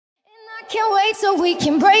Can't wait so we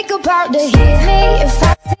can break apart to hear me if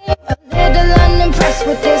I seem a little unimpressed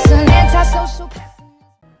with this an antisocial pessimist.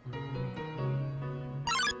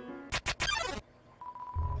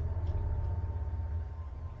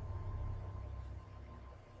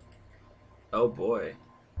 Oh boy.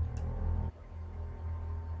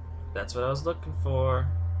 That's what I was looking for.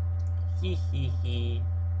 Hee hee hee.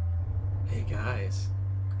 Hey guys,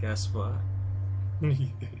 guess what?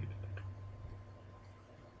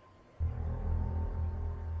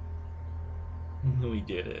 We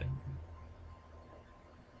did it.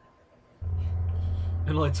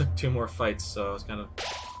 It only took 2 more fights, so it was kind of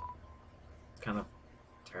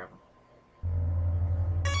terrible.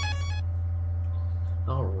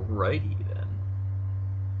 Alrighty then.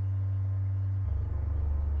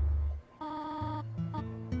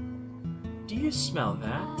 Do you smell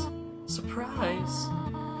that? Surprise!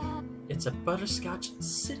 It's a butterscotch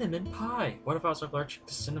cinnamon pie. What if I was allergic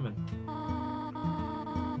to cinnamon?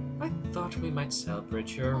 I thought we might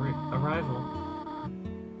celebrate your arrival.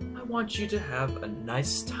 I want you to have a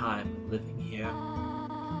nice time living here.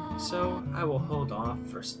 So I will hold off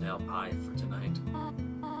for snail pie for tonight.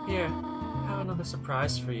 Here, I have another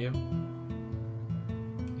surprise for you.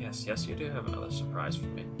 Yes, you do have another surprise for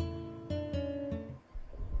me.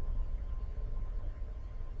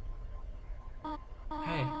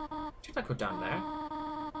 Hey, do not go down there.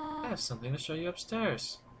 I have something to show you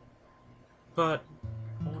upstairs. But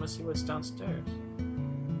I want to see what's downstairs.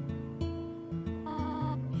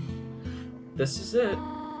 This is it.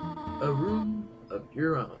 A room of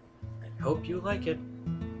your own. I hope you like it.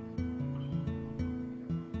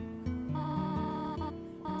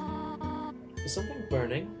 Is something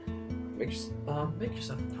burning? Make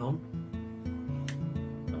yourself at home.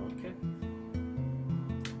 Okay.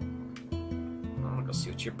 I want to go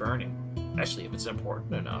see what you're burning. Actually, if it's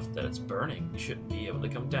important enough that it's burning, you shouldn't be able to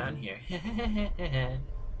come down here.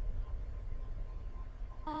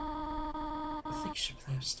 I think you should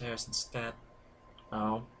play upstairs instead.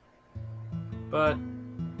 Oh. But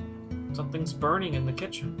something's burning in the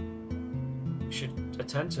kitchen. We should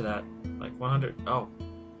attend to that. Like 100. Oh.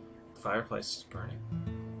 The fireplace is burning.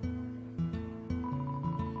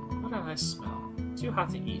 What a nice smell. Too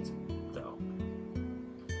hot to eat, though.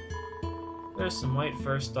 There's some white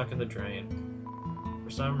fur stuck in the drain. For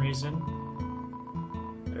some reason,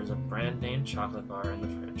 there's a brand name chocolate bar in the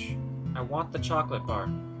fridge. I want the chocolate bar.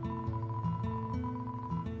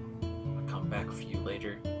 I'll come back for you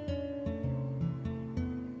later.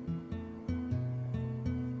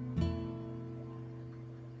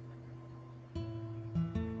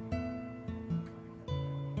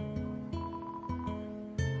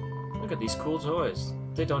 Look at these cool toys.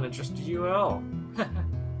 They don't interest you at all.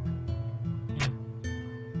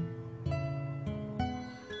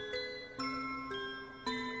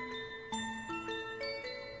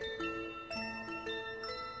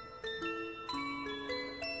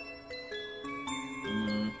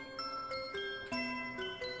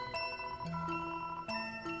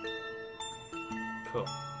 Cool.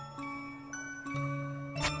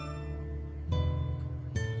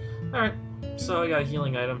 Alright, so I got a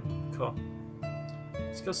healing item. Cool.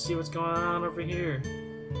 Let's go see what's going on over here.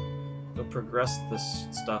 Go progress this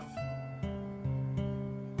stuff.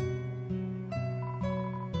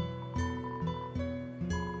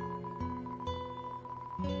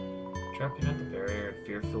 Trapped behind the barrier and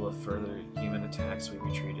fearful of further human attacks, we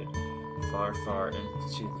retreated far, far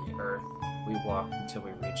into the earth. We walked until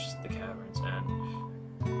we reached the cavern's end.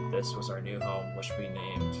 This was our new home, which we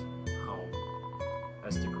named home.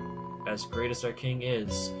 As great as our king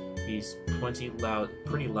is, he's pretty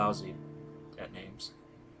lousy at names.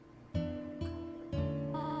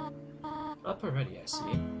 Up already, I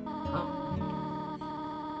see.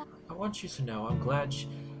 I want you to know I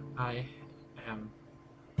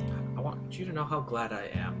want you to know how glad I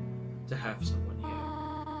am to have someone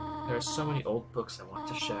here. There are so many old books I want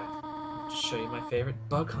to share. To show you my favorite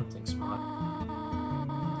bug hunting spot.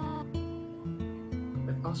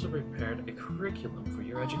 I've also prepared a curriculum for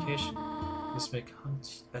your education. This may come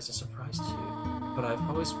as a surprise to you, but I've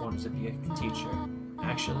always wanted to be a teacher.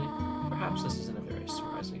 Actually, perhaps this isn't a very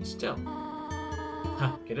surprising still.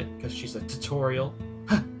 Huh, get it? Because she's a tutorial.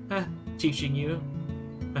 Teaching you.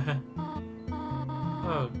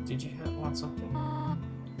 Oh, did you want something?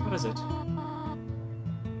 What is it?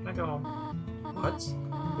 Can I go home? What?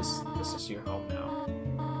 This is your home now.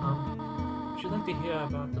 Would you like to hear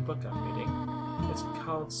about the book I'm reading? It's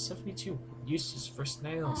called 72 Uses for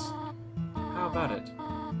Snails. How about it?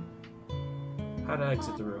 How to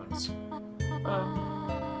exit the ruins.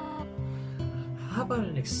 How about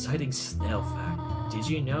an exciting snail fact? Did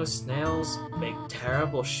you know snails make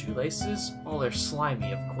terrible shoelaces? Well, they're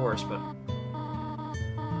slimy, of course, but...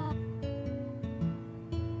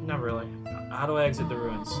 Not really. How do I exit the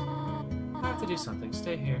ruins? I have to do something.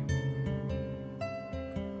 Stay here.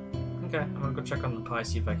 Okay, I'm gonna go check on the pie,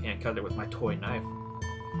 see if I can't cut it with my toy knife.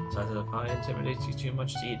 Size of the pie intimidates you too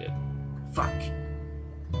much to eat it. Fuck!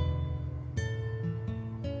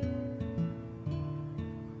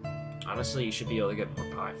 Honestly, you should be able to get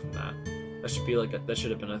more pie from that. That should be like that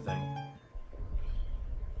should have been a thing.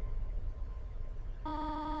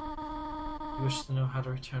 You wish to know how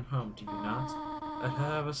to return home, do you not?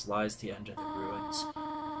 Ahead of us lies the end of the ruins.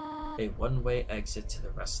 A one-way exit to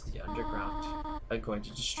the rest of the underground. I'm going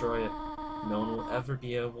to destroy it. No one will ever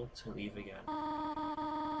be able to leave again.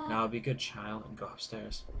 Now be a good child and go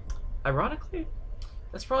upstairs. Ironically,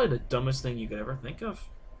 that's probably the dumbest thing you could ever think of.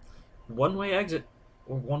 One-way exit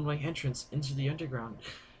or one-way entrance into the underground,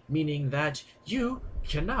 meaning that you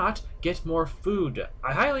cannot get more food.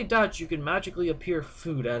 I highly doubt you can magically appear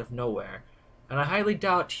food out of nowhere, and I highly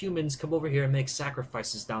doubt humans come over here and make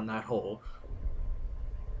sacrifices down that hole.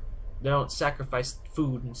 They don't sacrifice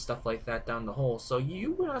food and stuff like that down the hole, so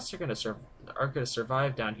you and us are gonna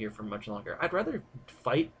survive down here for much longer. I'd rather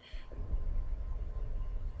fight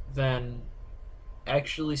than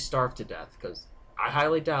actually starve to death, because I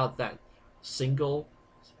highly doubt that single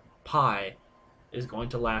pie is going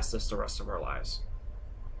to last us the rest of our lives.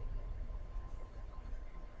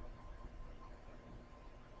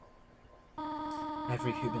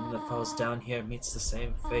 Every human that falls down here meets the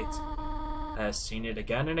same fate. I have seen it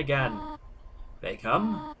again and again. They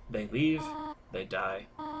come, they leave, they die.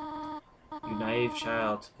 You naive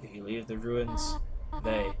child, if you leave the ruins,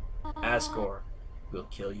 they, Asgore, will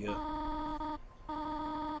kill you.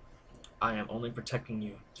 I am only protecting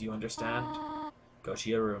you. Do you understand? Go to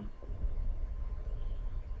your room.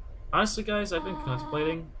 Honestly, guys, I've been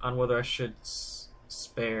contemplating on whether I should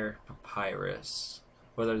spare Papyrus.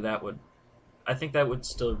 Whether that would... I think that would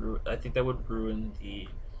still I think that would ruin the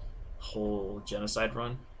whole genocide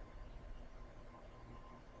run.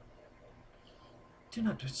 Do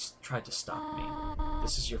not just try to stop me.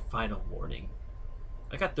 This is your final warning.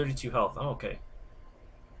 I got 32 health. I'm okay.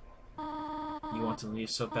 You want to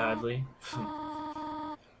leave so badly?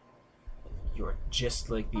 You're just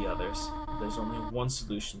like the others. There's only one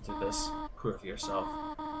solution to this. Prove yourself.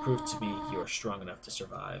 Prove to me you are strong enough to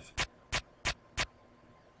survive.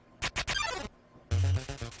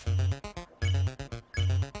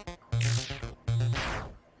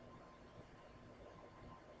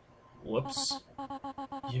 Whoops.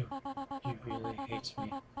 You really hate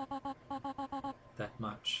me. That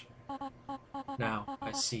much. Now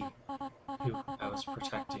I see who I was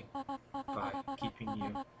protecting by keeping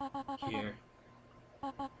you here.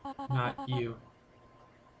 Not you,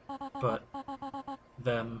 but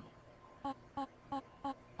them.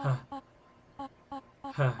 Huh.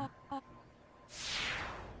 Huh.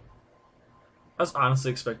 I was honestly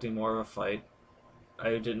expecting more of a fight. I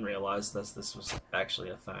didn't realize this was actually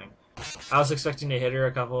a thing. I was expecting to hit her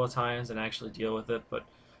a couple of times and actually deal with it, but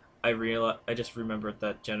I just remembered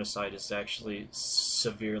that genocide is actually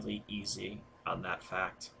severely easy on that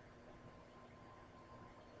fact.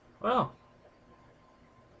 Well,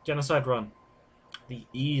 genocide run. The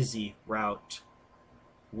easy route.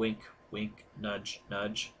 Wink, wink, nudge,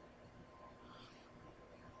 nudge.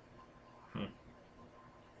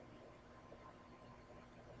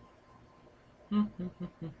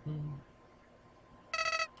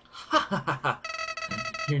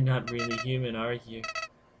 You're not really human, are you?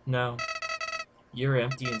 No. You're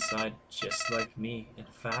empty inside, just like me. In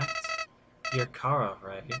fact, you're Kara,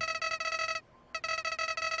 right?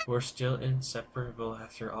 We're still inseparable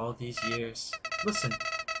after all these years. Listen,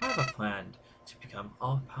 I have a plan to become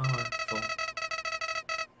all-powerful.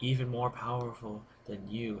 Even more powerful than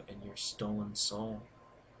you and your stolen soul.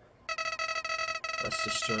 Let's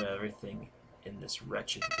destroy everything in this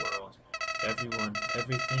wretched world. Everyone,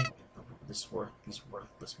 everything, these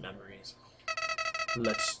worthless memories.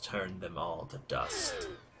 Let's turn them all to dust.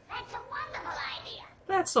 That's a wonderful idea.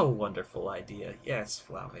 That's a wonderful idea. Yes,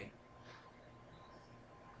 Flowey.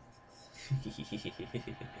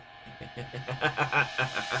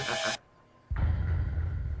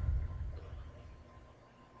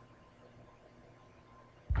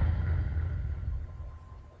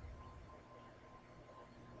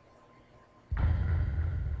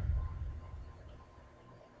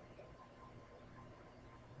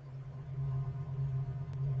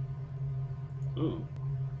 Ooh.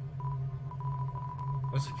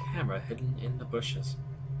 There's a camera hidden in the bushes.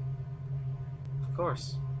 Of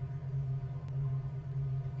course.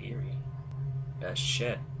 Eerie.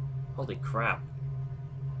 Shit. Holy crap.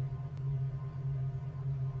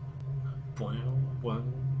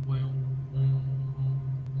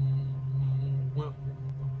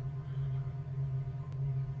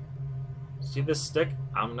 See this stick?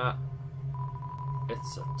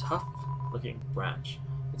 It's a tough looking branch.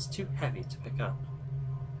 It's too heavy to pick up.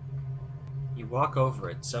 You walk over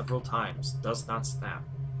it several times, does not snap.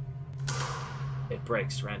 It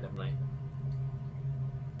breaks randomly.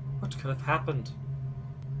 What could have happened?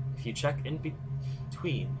 If you check in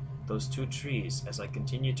between those two trees as I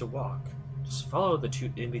continue to walk, just follow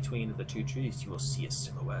the in between the two trees, you will see a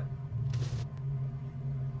silhouette.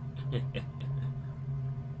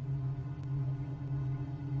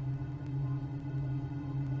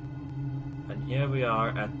 And here we are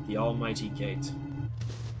at the almighty gate.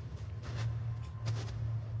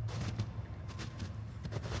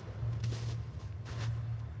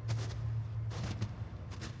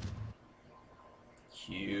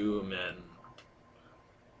 Human,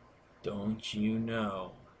 don't you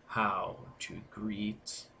know how to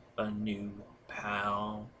greet a new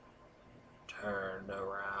pal? Turn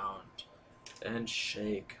around and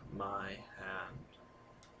shake my hand.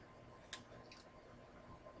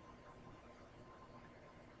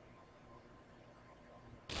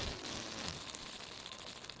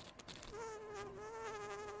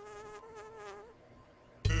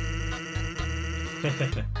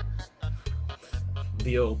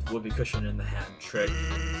 The old whoopee cushion in the hand trick.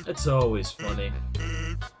 It's always funny.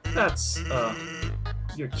 That's,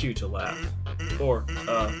 you're cute to laugh. Or,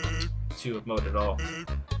 to emote at all.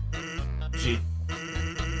 Gee.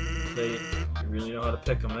 You really know how to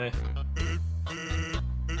pick 'em, eh?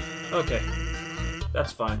 Okay.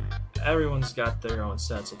 That's fine. Everyone's got their own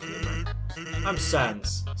sense of humor. I'm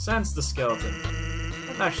Sans. Sans the skeleton.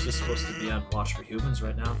 I'm actually supposed to be on watch for humans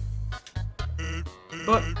right now.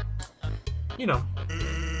 But, you know,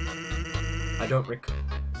 I don't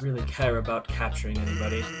really care about capturing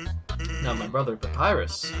anybody. Now my brother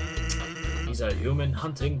Papyrus, he's a human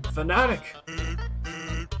hunting fanatic.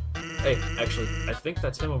 Hey, actually, I think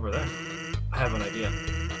that's him over there. I have an idea.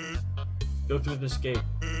 Go through this gate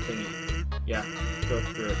thingy. Yeah, go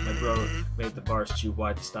through it. My brother made the bars too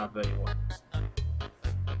wide to stop anyone.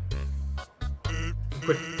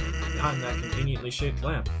 Quick, behind that conveniently shaped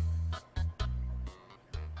lamp.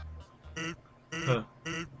 Huh.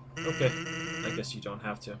 Okay, I guess you don't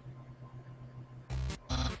have to.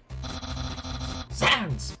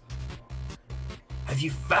 Sans! Have you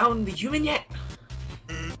found the human yet?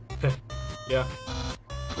 Yeah.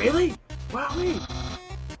 Really? Wowee!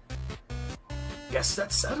 Guess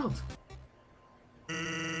that's settled.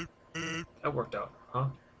 That worked out, huh?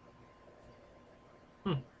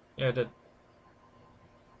 Yeah, it did.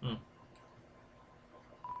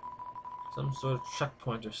 Some sort of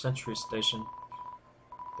checkpoint or sentry station.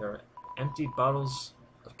 There are empty bottles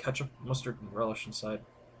of ketchup, mustard, and relish inside.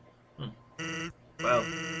 Well,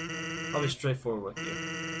 I'll be straightforward with you.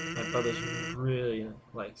 My brother's really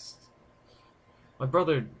likes... My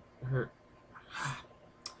brother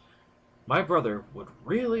would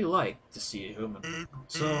really like to see a human.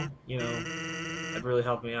 So, you know, that'd really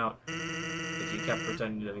help me out if you kept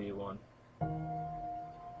pretending to be one.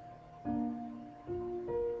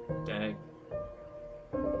 Dang.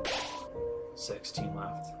 16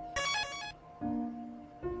 left.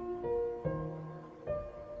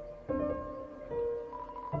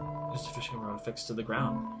 Just a fishing rod fixed to the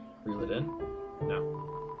ground. Reel it in? No.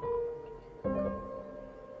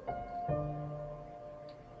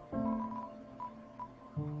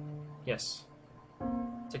 Yes.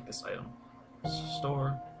 Take this item.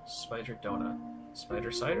 Store spider donut.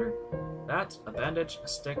 Spider cider? That, a bandage, a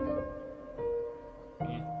stick.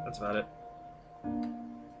 Yeah, that's about it.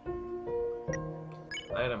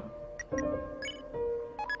 Item.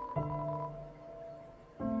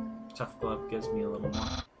 Tough glove gives me a little more.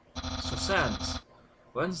 So Sans,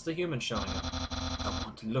 when's the human showing up? I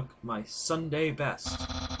want to look my Sunday best.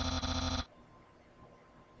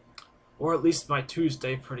 Or at least my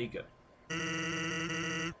Tuesday pretty good.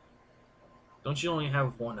 Don't you only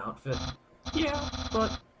have one outfit? Yeah,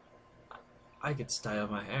 but I could style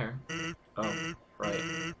my hair. Oh,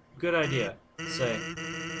 right. Good idea. Say,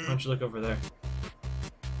 why don't you look over there?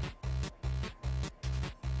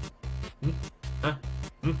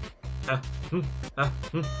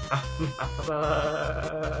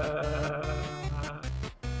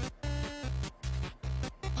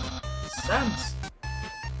 Sans!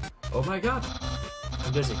 Oh my god!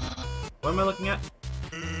 I'm dizzy. What am I looking at?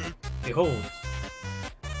 Behold!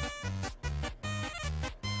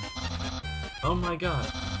 Oh my god.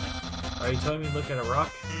 Are you telling me to look at a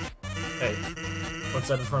rock? Hey, what's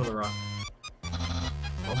that in front of the rock?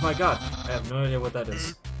 Oh my god, I have no idea what that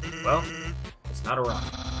is. Well, it's not a rock.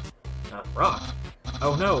 Not a rock?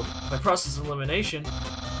 Oh no, by process of elimination,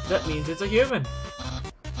 that means it's a human!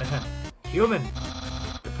 Human!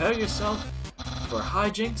 Prepare yourself for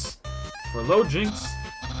hijinks, for low jinks,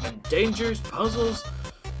 and dangers, puzzles,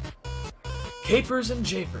 capers and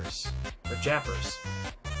japers. Or jappers.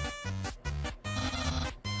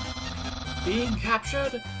 Being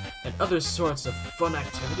captured, and other sorts of fun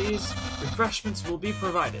activities, refreshments will be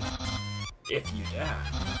provided. If you dare.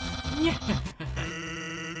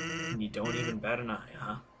 You don't even bat an eye,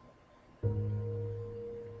 huh?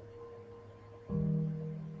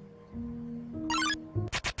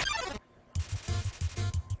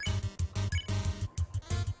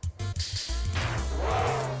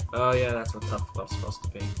 Oh yeah, that's what tough love's supposed to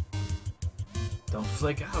be. Don't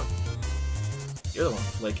flake out. You're the one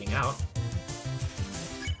flaking out.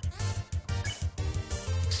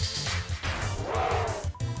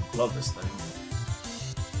 Love this thing.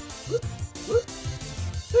 Whoop, whoop,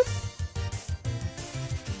 whoop.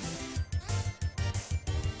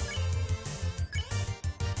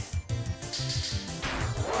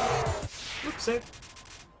 Oopsie.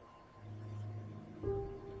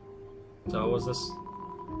 So what was this?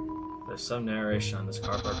 There's some narration on this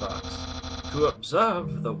cardboard box. Who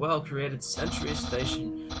observe the well-created Century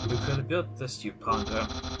Station, who could have built this, you ponder?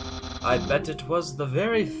 I bet it was the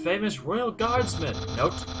very famous Royal Guardsman.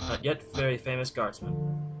 Note, not yet very famous Guardsman.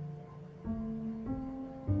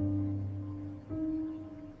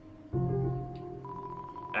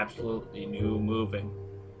 Absolutely new moving.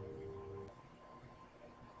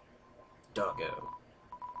 Doggo.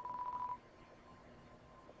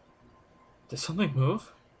 Did something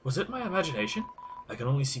move? Was it my imagination? I can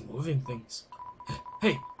only see moving things.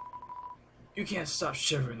 Hey! You can't stop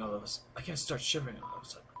shivering all of us. I can't start shivering all of a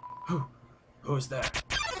sudden. Who is that?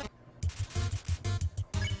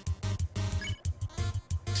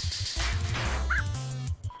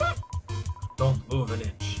 Don't move an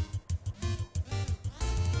inch.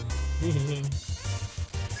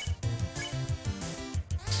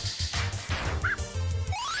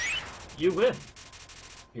 You win.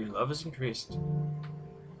 Your love is increased.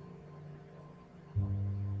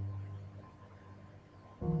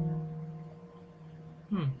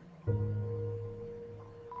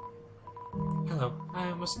 Hello, I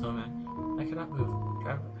am a snowman. I cannot move.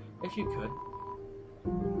 Travel, if you could.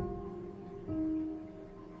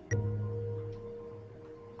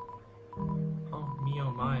 Oh, me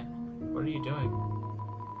oh my. What are you doing?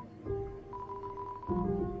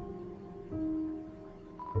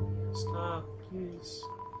 Stop, please.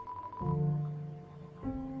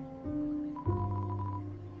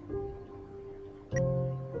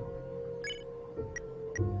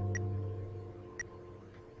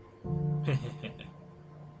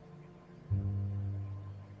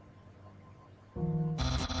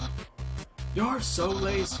 You're so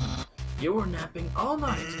lazy. You were napping all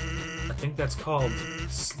night. I think that's called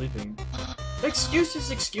sleeping.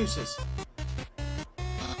 Excuses, excuses.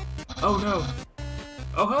 Oh no.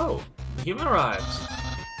 Oh ho! The human arrives.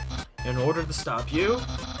 In order to stop you,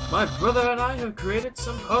 my brother and I have created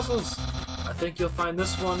some puzzles. I think you'll find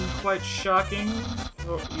this one quite shocking.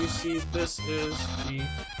 For you see, this is the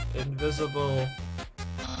invisible.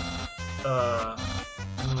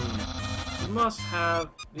 You must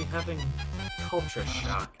be having culture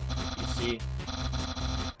shock. You see,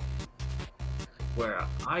 where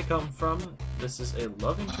I come from, this is a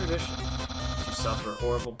loving tradition to suffer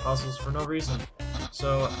horrible puzzles for no reason.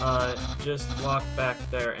 So, just walk back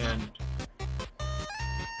there and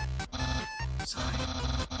sigh.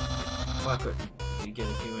 Why couldn't you get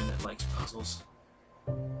a human that likes puzzles?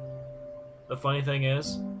 The funny thing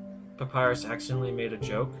is, Papyrus accidentally made a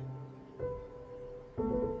joke.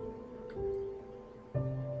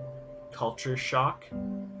 Culture shock.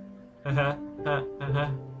 Haha, ha ha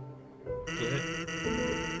ha. Get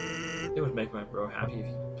it? It would make my bro happy if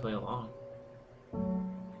you play along.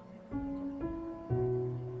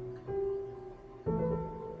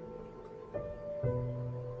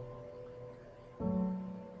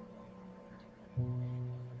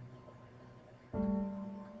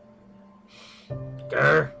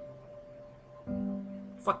 Grr.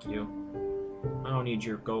 Fuck you. I don't need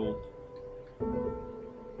your gold.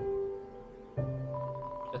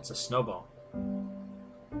 It's a snowball.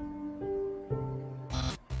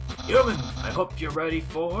 Human, I hope you're ready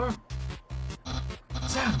for...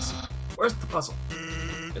 Sans! Where's the puzzle?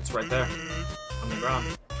 It's right there. On the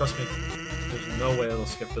ground. Trust me. There's no way it'll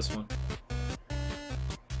skip this one.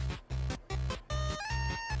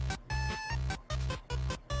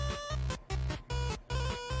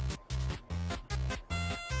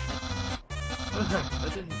 What the heck?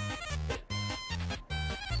 didn't...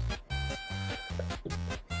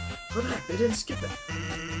 What the heck? They didn't skip it.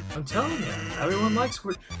 I'm telling you, everyone likes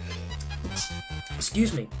word...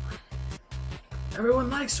 Excuse me. Everyone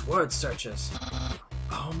likes word searches.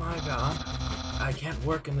 Oh my god. I can't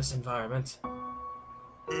work in this environment.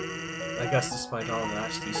 I guess despite all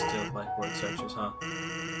that, you still like word searches, huh?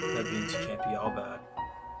 That means you can't be all bad.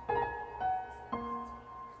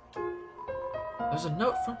 There's a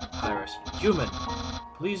note from Papyrus. Human,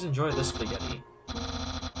 please enjoy this spaghetti.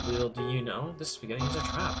 Little do you know, this spaghetti is a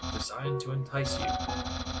trap designed to entice you.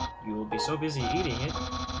 You will be so busy eating it,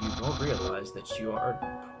 you won't realize that you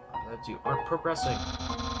aren't progressing.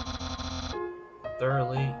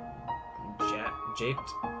 Thoroughly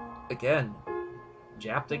japed again.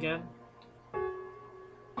 Japped again?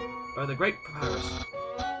 By the great Papyrus.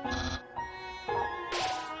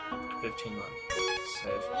 15 left.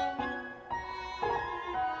 Save.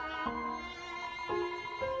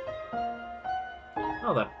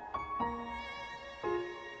 Oh then.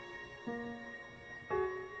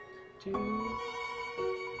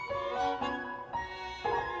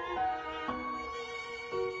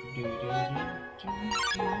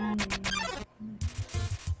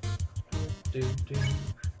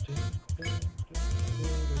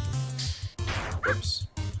 Whoops.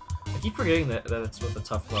 I keep forgetting that that's what the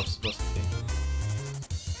tough glove's supposed to be.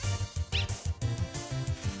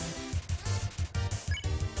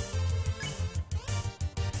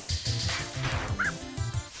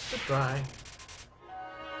 Goodbye.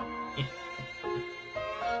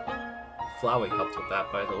 Flowey helped with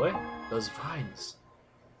that, by the way. Those vines.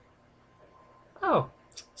 Oh,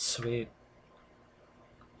 sweet.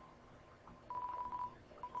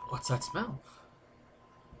 What's that smell?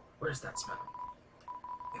 Where's that smell?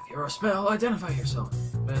 If you're a smell, identify yourself.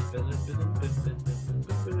 There's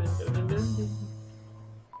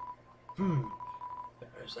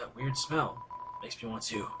that weird smell. Makes me want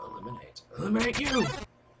to eliminate. Eliminate you!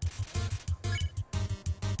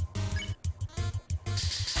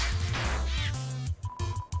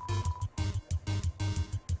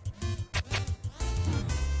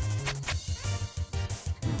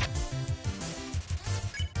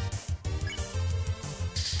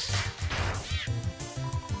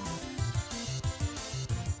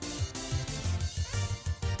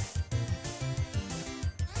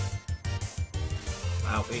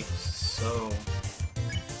 Wow, wait, so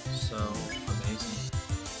amazing.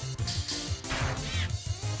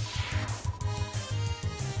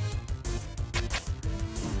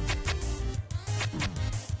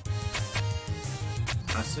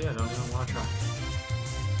 Honestly, I don't even want to try.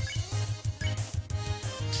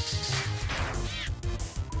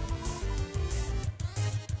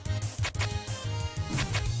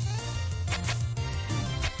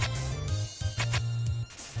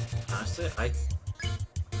 Honestly, I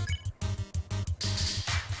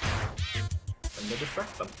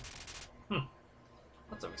defract them.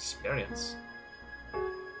 Lots of experience.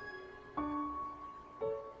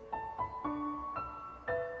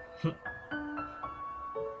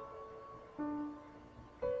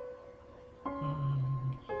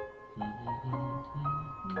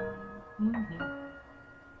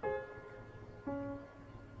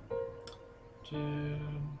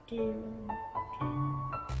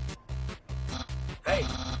 Hey,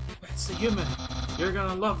 that's the human. You're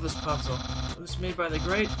gonna love this puzzle. It was made by the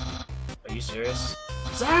great... Are you serious?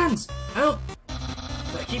 Sans! Help!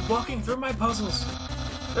 They keep walking through my puzzles.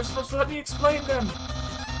 They're supposed to let me explain them.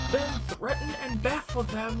 Then threaten and baffle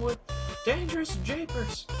them with dangerous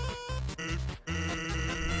japers.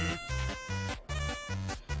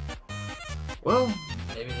 Well,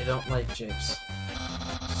 maybe they don't like japes.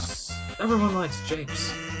 Everyone likes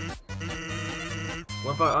japes.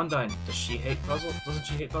 What about Undyne? Does she hate puzzles? Doesn't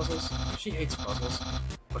she hate puzzles? She hates puzzles,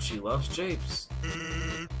 but she loves japes.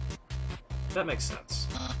 That makes sense.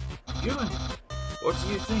 Human, what do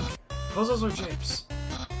you think? Puzzles or japes?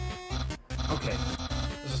 Okay,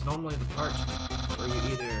 this is normally the part where you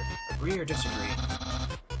either agree or disagree.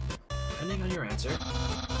 Depending on your answer,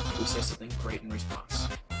 we say something great in response.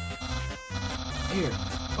 Here,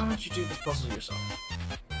 why don't you do this puzzle yourself?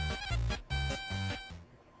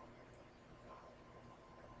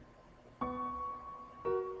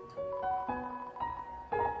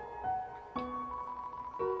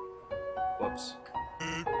 Whoops.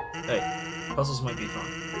 Hey, puzzles might be fun,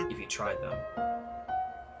 if you tried them.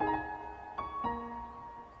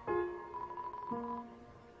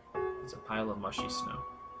 It's a pile of mushy snow.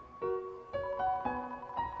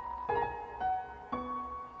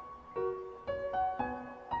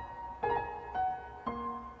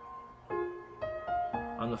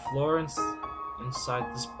 On the floor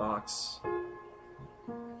inside this box,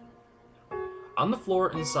 On the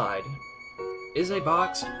floor inside is a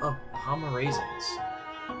box of Pomerazins.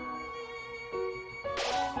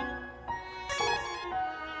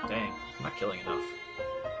 Dang, I'm not killing enough.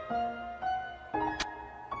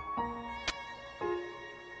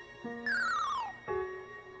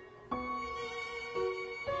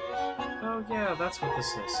 Oh yeah, that's what this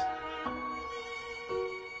is.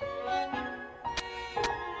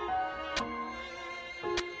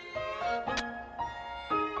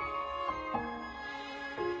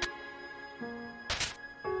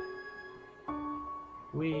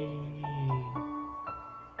 Whee!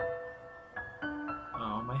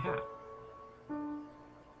 Oh, my hat.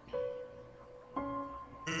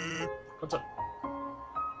 What's up?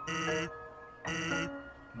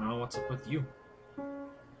 Oh, what's up with you?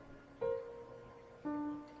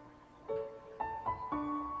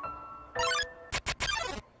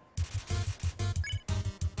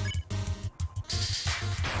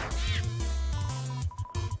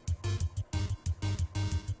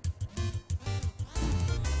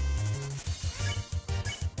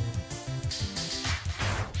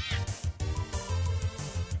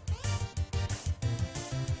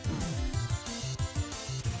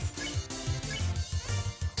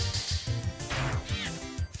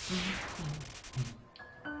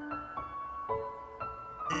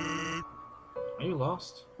 Are you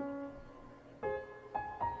lost?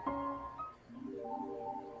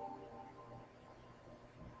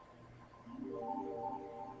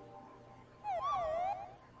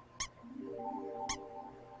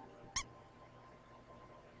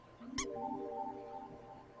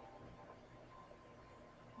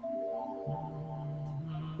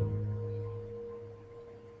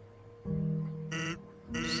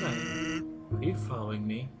 Say, are you following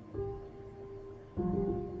me?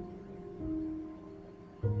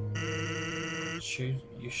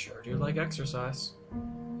 You sure do like exercise.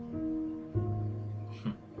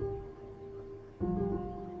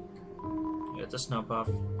 It's a snow puff.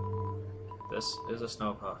 This is a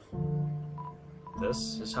snow puff.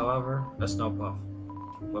 This is, however, a snow puff.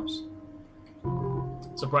 Whoops.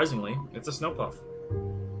 Surprisingly, it's a snow puff.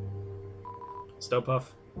 Snow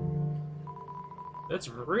puff. It's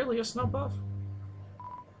really a snow puff.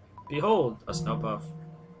 Behold, a snow puff.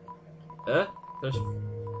 There's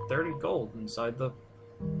 30 gold inside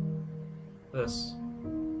this.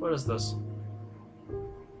 What is this?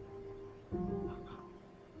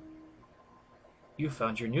 You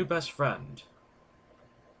found your new best friend.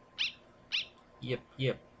 Yep.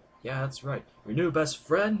 Yeah, that's right. Your new best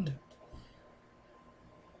friend?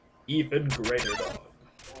 Even greater dog.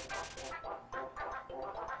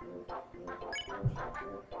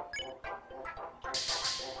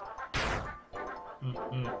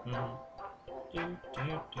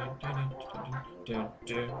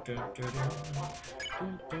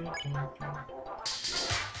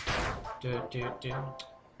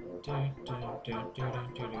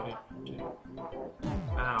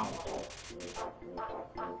 Ow.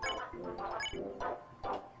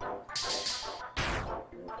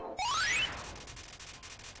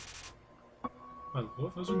 My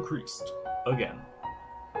love has increased. Again.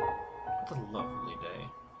 What a lovely day.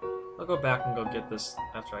 I'll go back and go get this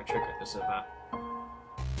after I trigger this event.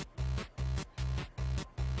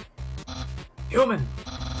 Human!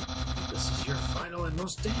 This is your final and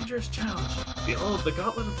most dangerous challenge. Behold, the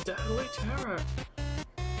Gauntlet of Deadly Terror!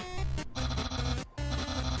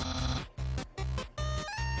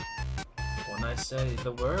 When I say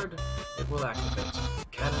the word, it will activate.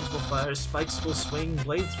 Cannons will fire, spikes will swing,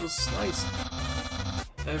 blades will slice.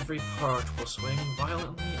 Every part will swing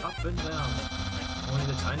violently up and down. Only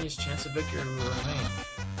the tiniest chance of victory will remain.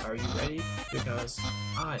 Are you ready? Because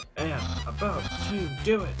I am about to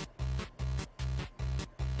do it!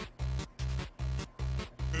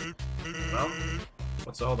 Well,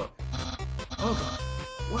 what's all up? Hold up.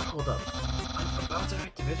 What hold up? I'm about to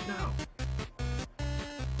activate it now.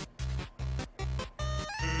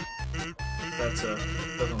 That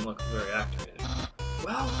doesn't look very activated.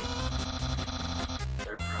 Well,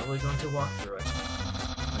 they're probably going to walk through it.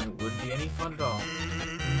 And it wouldn't be any fun at all.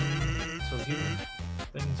 So the human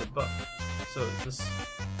thing's a bust. So this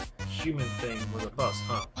human thing was a bust,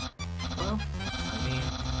 huh? Well, I mean,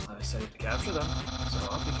 I decided to capture them, so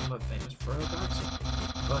I'll become a famous pro boxer.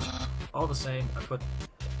 But all the same,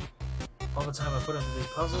 all the time I put into these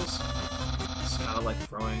puzzles, it's kind of like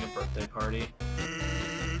throwing a birthday party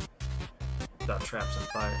without traps and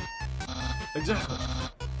fire. Exactly.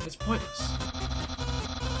 It's pointless.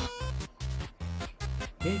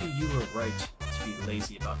 Maybe you were right to be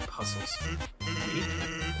lazy about puzzles. Me?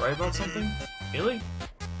 Right about something? Really?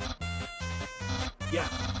 Yeah.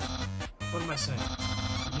 What am I saying?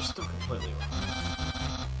 you're still completely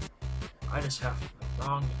wrong. I just have the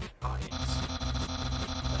wrong audience.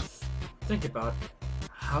 Think about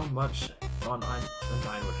how much fun I and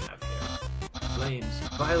I would have here. Flames,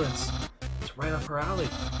 violence, it's right up her alley.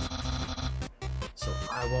 So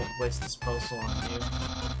I won't waste this puzzle on you.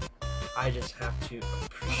 I just have to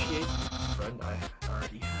appreciate the friend I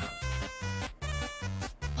already have.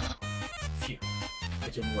 Phew,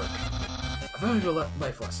 it didn't work. I've learned a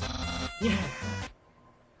life lesson. Yeah!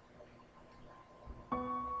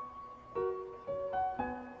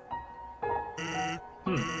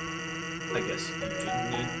 I guess you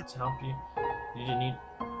didn't need to help you. You didn't need.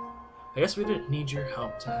 I guess we didn't need your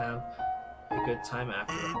help to have a good time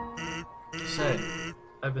after all. Say,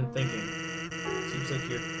 I've been thinking. Seems like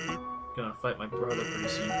you're gonna fight my brother pretty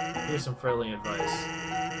soon. Here's some friendly advice.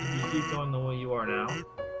 If you keep going the way you are now,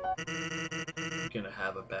 you're gonna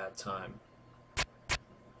have a bad time.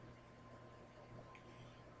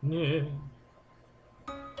 Yeah.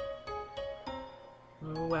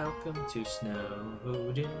 Welcome to Snowden.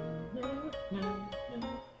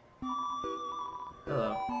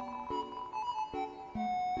 Hello.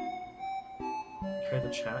 Try the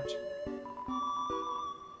chat.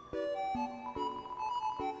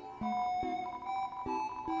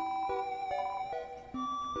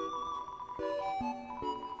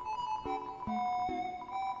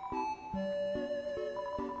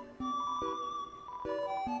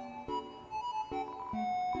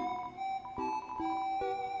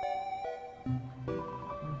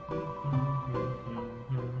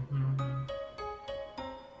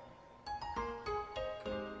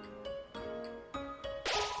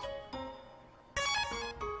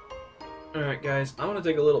 Alright guys, I'm gonna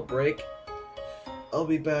take a little break. I'll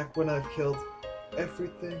be back when I've killed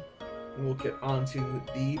everything, and we'll get on to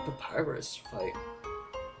the papyrus fight.